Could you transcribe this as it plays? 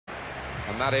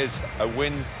And that is a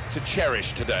win to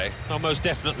cherish today. Most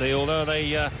definitely, although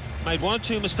they made 1 or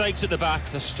 2 mistakes at the back,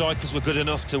 the strikers were good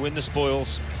enough to win the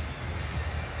spoils.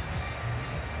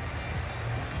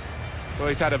 Well,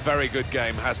 he's had a very good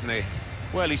game, hasn't he?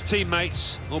 Well, his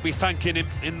teammates will be thanking him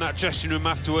in that dressing room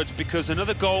afterwards, because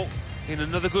another goal in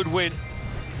another good win.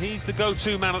 He's the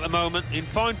go-to man at the moment, in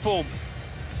fine form.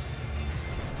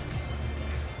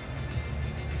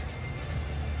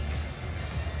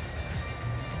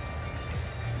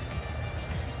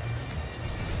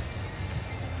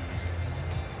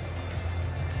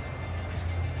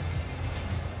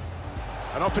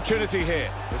 An opportunity here.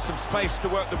 There's some space to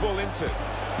work the ball into.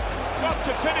 Got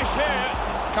to finish here.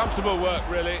 Comfortable work,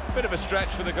 really. Bit of a stretch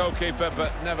for the goalkeeper,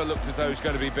 but never looked as though he's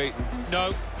going to be beaten.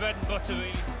 No, bread and butter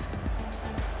really.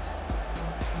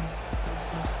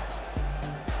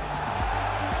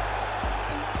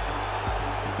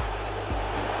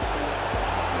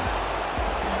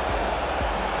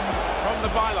 From the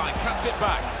byline, cuts it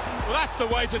back. Well, that's the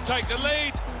way to take the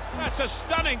lead. That's a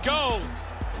stunning goal.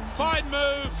 Fine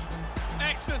move.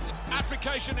 Excellent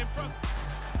application in front.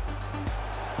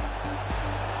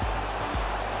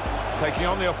 Taking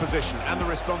on the opposition and the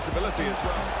responsibility as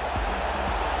well.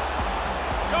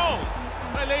 Goal!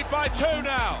 They lead by 2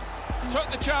 now.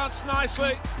 Took the chance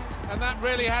nicely, and that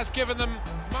really has given them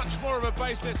much more of a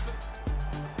basis.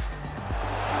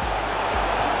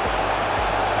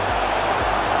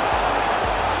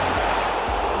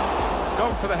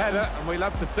 Gone for the header, and we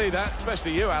love to see that,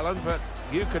 especially you, Alan, but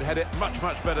you could head it much,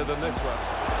 much better than this one.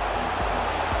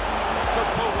 Could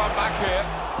pull one back here.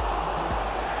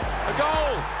 A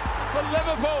goal for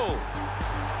Liverpool.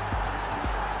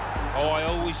 Oh, I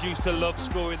always used to love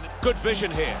scoring. Good vision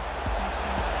here.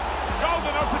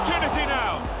 Golden opportunity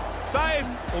now. Save.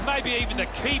 Or maybe even the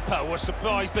keeper was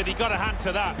surprised that he got a hand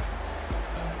to that.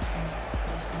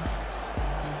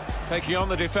 Taking on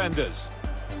the defenders.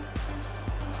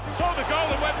 Saw the goal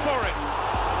and went for it.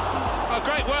 Oh,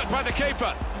 great work by the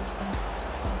keeper.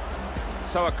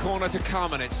 So a corner to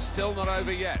come, and it's still not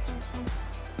over yet.